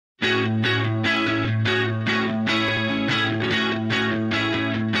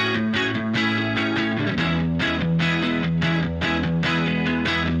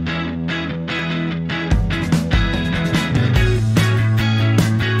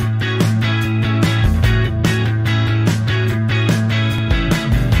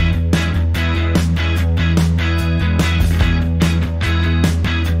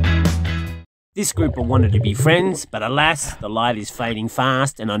grouper wanted to be friends, but alas, the light is fading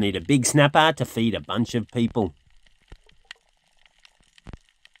fast and I need a big snapper to feed a bunch of people.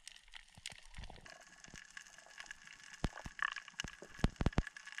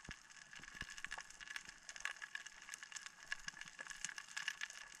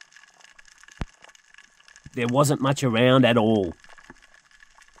 There wasn't much around at all.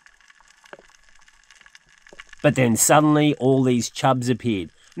 But then suddenly all these chubs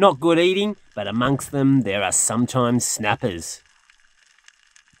appeared. Not good eating, but amongst them there are sometimes snappers.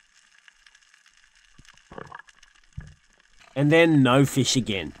 And then no fish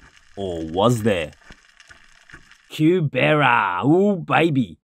again. Or was there? Cubera, ooh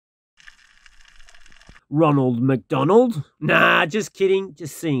baby. Ronald McDonald? Nah, just kidding.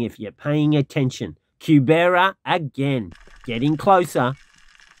 Just seeing if you're paying attention. Cubera again. Getting closer.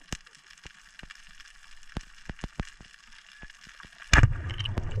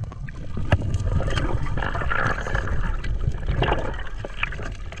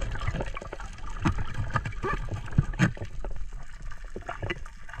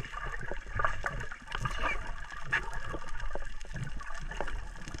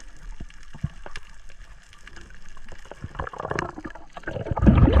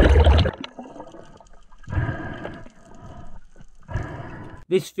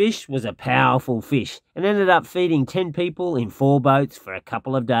 This fish was a powerful fish and ended up feeding 10 people in 4 boats for a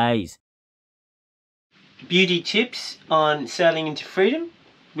couple of days. Beauty tips on sailing into freedom.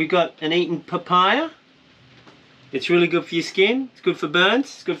 We got an eaten papaya. It's really good for your skin. It's good for burns.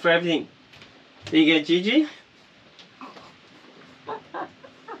 It's good for everything. There you go, Gigi.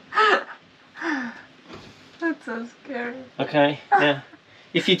 That's so scary. Okay, now,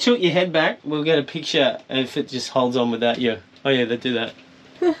 if you tilt your head back, we'll get a picture if it just holds on without you. Oh yeah, they do that.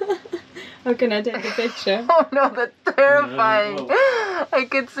 How can I take a picture? Oh no, that's terrifying. No. I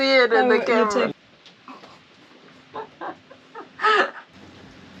could see it in the camera.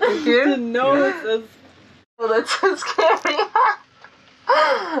 The nose is... Oh, that's so scary.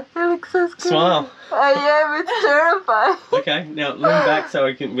 It looks so scary. Smile. I am, it's terrifying. Okay, now lean back so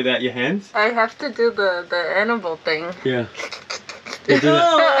I can, without your hands. I have to do the animal thing. Yeah. Yeah, do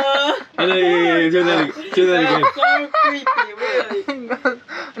that. Oh, no, yeah, do that again. Do that again. So creepy, really.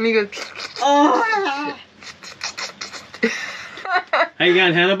 And he goes... Oh. How you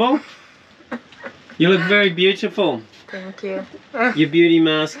going, Hannibal? You look very beautiful. Thank you. Your beauty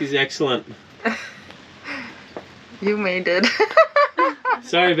mask is excellent. You made it.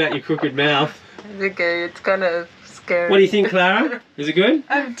 Sorry about your crooked mouth. It's okay, it's kind of scary. What do you think, Clara? Is it good?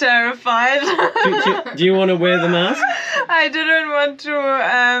 I'm terrified. Do you want to wear the mask? I didn't want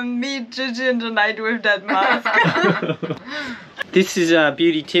to meet Gigi in the night with that mask. This is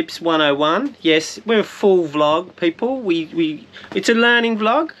Beauty Tips 101. Yes, we're a full vlog, people. It's a learning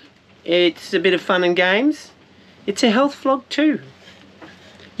vlog. It's a bit of fun and games. It's a health vlog too.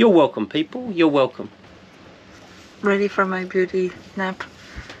 You're welcome, people. You're welcome. Ready for my beauty nap.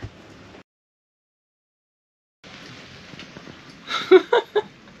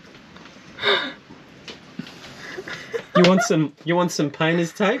 You want some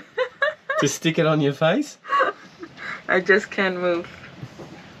painter's tape to stick it on your face? I just can't move.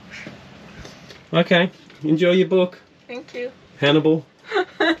 Okay, enjoy your book. Thank you. Hannibal.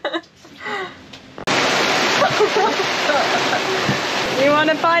 You want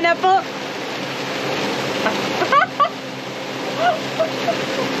a pineapple?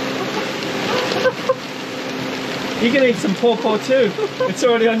 You can eat some pawpaw too. It's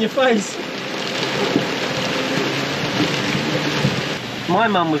already on your face. My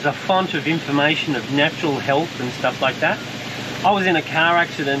mum was a font of information of natural health and stuff like that. I was in a car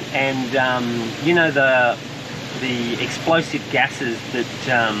accident and you know the explosive gases that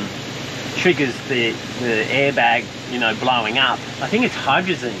triggers the airbag, you know, blowing up. I think it's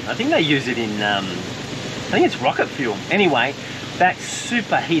hydrogen. I think they use it in, I think it's rocket fuel. Anyway, that's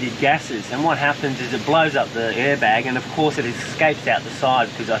superheated gases, and what happens is it blows up the airbag, and of course it escapes out the side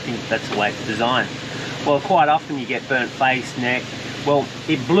because I think that's the way it's designed. Well, quite often you get burnt face, neck. Well,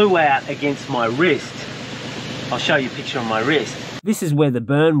 it blew out against my wrist. I'll show you a picture of my wrist. This is where the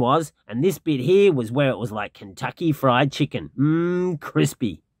burn was, and this bit here was where it was like Kentucky Fried Chicken. Mmm,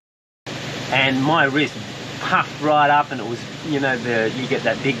 crispy. And my wrist puffed right up, and it was, you know, you get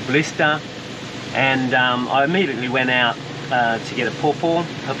that big blister. And I immediately went out to get a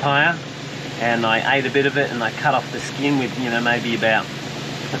papaya, and I ate a bit of it, and I cut off the skin with, you know, maybe about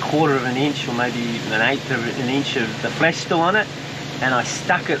 1/4 of an inch or maybe 1/8 of an inch of the flesh still on it, and I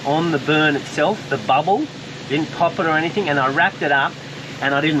stuck it on the burn itself, the bubble, didn't pop it or anything, and I wrapped it up,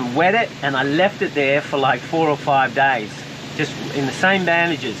 and I didn't wet it, and I left it there for like 4 or 5 days, just in the same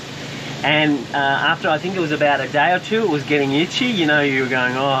bandages. And after I think it was about a day or two, it was getting itchy. You know, you were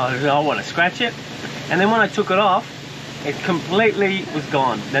going, oh, I want to scratch it. And then when I took it off, it completely was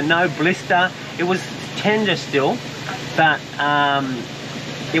gone. There's no blister. It was tender still, but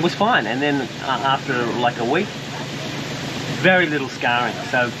it was fine. And then after like a week, very little scarring.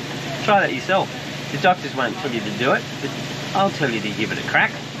 So try that yourself. The doctors won't tell you to do it, but I'll tell you to give it a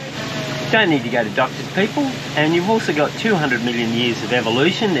crack. Don't need to go to doctors, people. And you've also got 200 million years of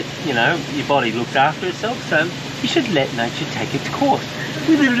evolution that, you know, your body looks after itself, so you should let nature take its course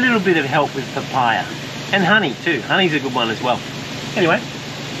with a little bit of help with papaya. And honey too. Honey's a good one as well. Anyway,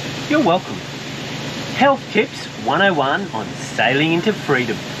 you're welcome. Health Tips 101 on sailing into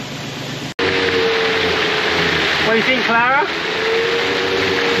freedom. What do you think, Clara?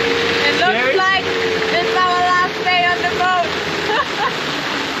 It looks like it's our last day on the boat.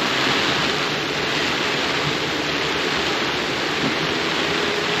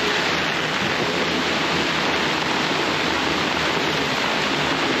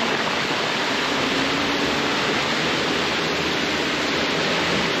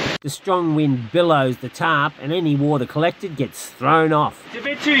 The strong wind billows the tarp and any water collected gets thrown off. It's a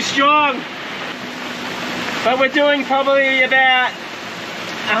bit too strong, but we're doing probably about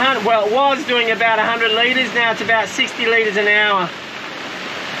 100, well, it was doing about 100 litres, now it's about 60 litres an hour.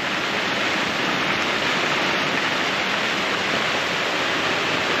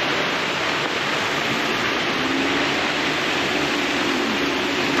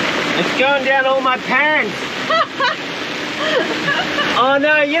 It's going down all my pants. Oh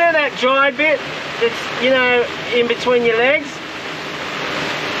no, you know that dry bit that's, you know, in between your legs?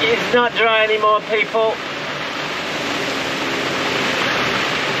 It's not dry anymore, people.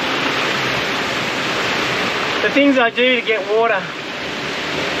 The things I do to get water.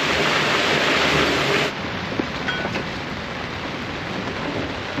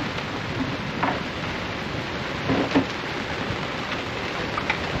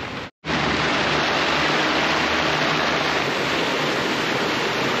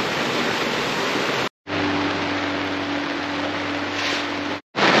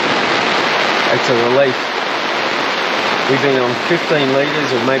 It's a relief. We've been on 15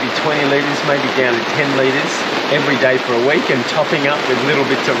 litres or maybe 20 litres, maybe down to 10 litres every day for a week and topping up with little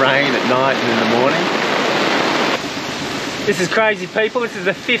bits of rain at night and in the morning. This is crazy, people. This is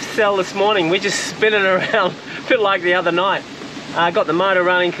the 5th cell this morning. We just spin it around a bit like the other night. I got the motor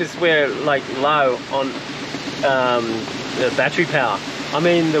running because we're like low on the battery power. I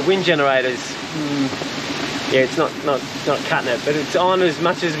mean, the wind generators, yeah, it's not cutting it, but it's on as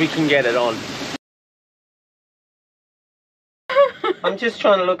much as we can get it on. I'm just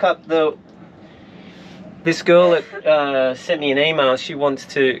trying to look up this girl that sent me an email. She wants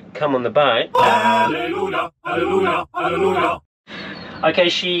to come on the boat. Hallelujah, hallelujah, hallelujah. Okay,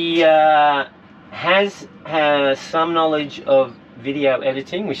 she has some knowledge of video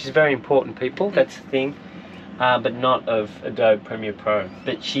editing, which is very important, people. That's the thing, but not of Adobe Premiere Pro.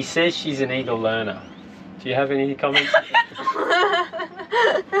 But she says she's an eager learner. Do you have any comments?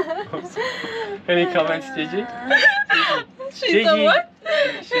 Any comments, Gigi? She's a what?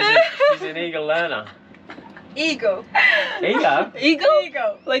 She's an eager learner. Ego. Ego? Eagle?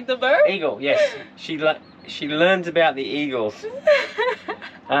 Ego. Like the bird? Eagle, yes. She learns about the eagles.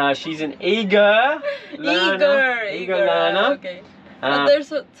 She's an eager learner. Eager learner. Okay. But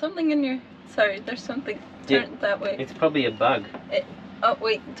there's something in your... Sorry, there's something. Turn that way. It's probably a bug. Oh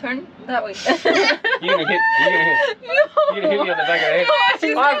wait, turn that way. You're gonna hit me on the back of the head.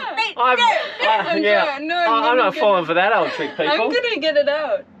 I'm not falling for that old trick, people. I'm gonna get it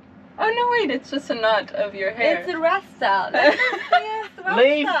out. Oh no, wait, it's just a knot of your hair. It's a rasta.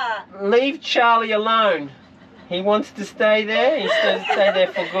 Leave Charlie alone. He wants to stay there. He's going to stay there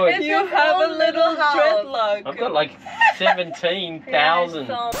for good. You have a little dreadlock. I've got like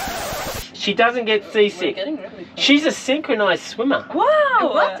 17,000. She doesn't get seasick. She's a synchronized swimmer.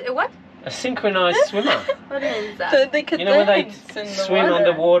 Wow! What? A synchronized swimmer. What is that? They could you know when they swim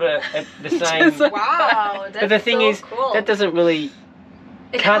underwater at the same... Wow, that's but the thing so is, cool. that doesn't really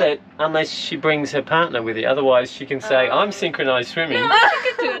cut it unless she brings her partner with you. Otherwise, she can say, I'm synchronized swimming. No, she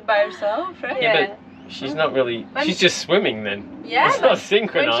could do it by herself, right? Yeah, but she's not really... She's just swimming then. Yeah, it's not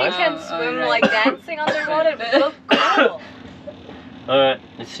synchronized. When she can swim like dancing underwater, it would look cool. Alright,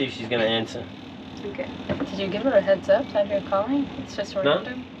 let's see if she's going to answer. Okay. Did you give her a heads up that you're calling? It's just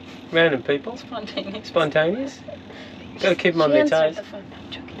random? No. Random people. Spontaneous. Spontaneous. Got to keep them on their toes. The phone. I'm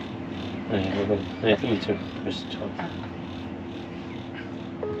joking. I think you took first time.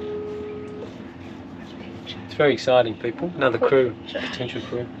 It's very exciting, people. Another crew, potential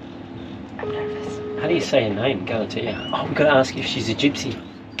crew. I'm nervous. How do you say her name? Go to you. Oh, we've got to ask if she's a gypsy.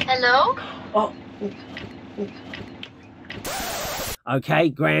 Hello? Oh. Okay,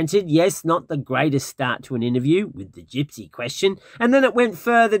 granted, yes, not the greatest start to an interview with the gypsy question, and then it went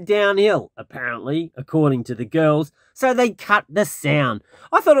further downhill, apparently, according to the girls, so they cut the sound.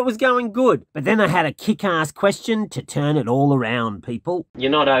 I thought it was going good, but then I had a kick-ass question to turn it all around, people.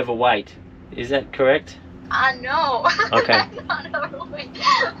 You're not overweight, is that correct? No. Okay. I'm not overweight.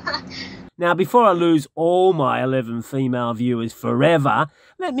 Now, before I lose all my 11 female viewers forever,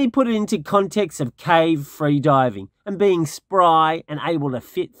 let me put it into context of cave freediving and being spry and able to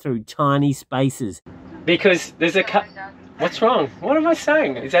fit through tiny spaces. Because there's a What's wrong? What am I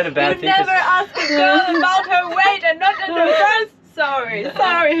saying? Is that a bad thing? You never asked a girl about her weight and not in the first. Sorry.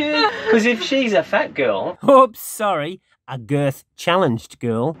 Because if she's a fat girl... Oops, sorry. A girth-challenged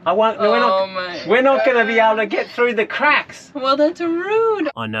girl. We're not going to be able to get through the cracks. Well, that's rude.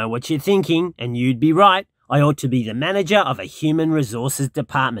 I know what you're thinking, and you'd be right. I ought to be the manager of a human resources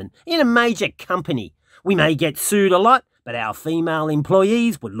department in a major company. We may get sued a lot, but our female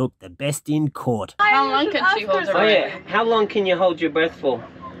employees would look the best in court. How long can she hold her breath? Oh yeah, how long can you hold your breath for?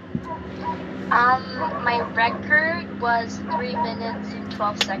 My record was 3 minutes and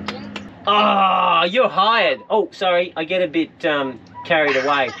 12 seconds. Oh, you're hired. Oh, sorry, I get a bit carried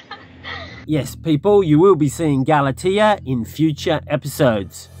away. Yes, people, you will be seeing Galatea in future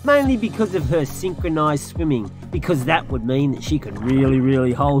episodes. Mainly because of her synchronised swimming, because that would mean that she could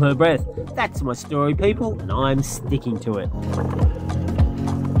really hold her breath. That's my story, people, and I'm sticking to it.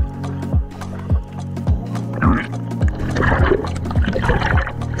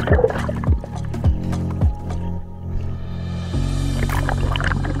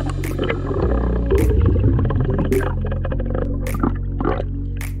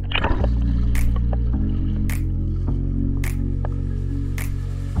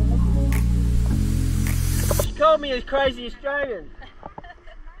 Called me a crazy Australian.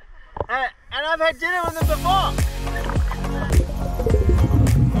 And I've had dinner with them before.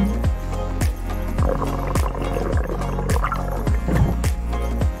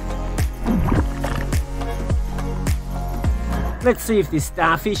 Let's see if this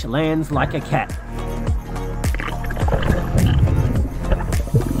starfish lands like a cat.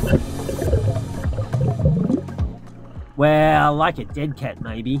 Well, like a dead cat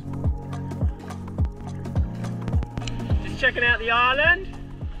maybe. Checking out the island.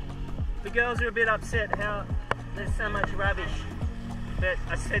 The girls are a bit upset how there's so much rubbish, but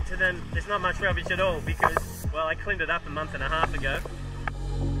I said to them there's not much rubbish at all because, well, I cleaned it up a month and a half ago.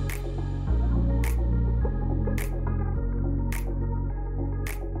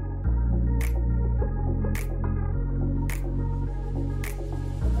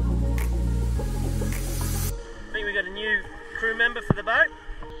 I think we got a new crew member for the boat.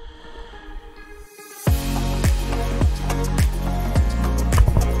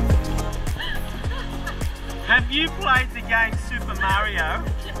 Have you played the game Super Mario?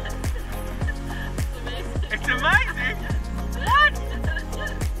 It's amazing! What?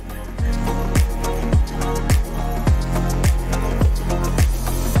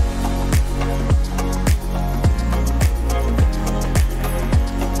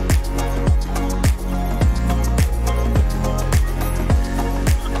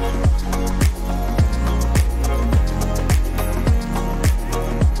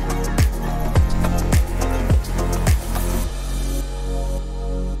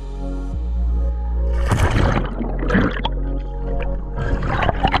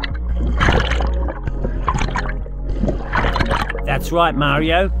 That's right,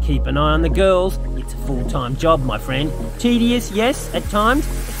 Mario. Keep an eye on the girls. It's a full-time job, my friend. Tedious, yes, at times,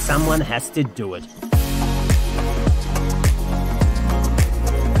 but someone has to do it.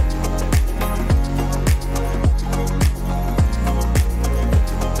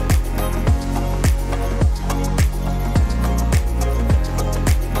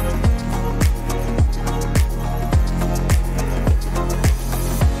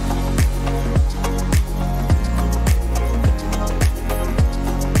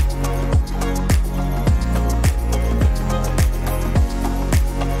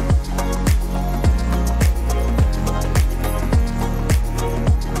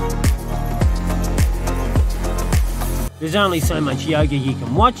 There's only so much yoga you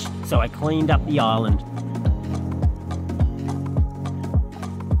can watch, so I cleaned up the island.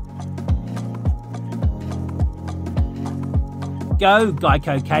 Go,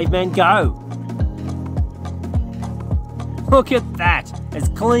 Geico Caveman, go! Look at that! As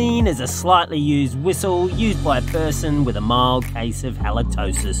clean as a slightly used whistle used by a person with a mild case of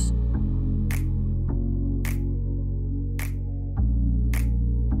halitosis.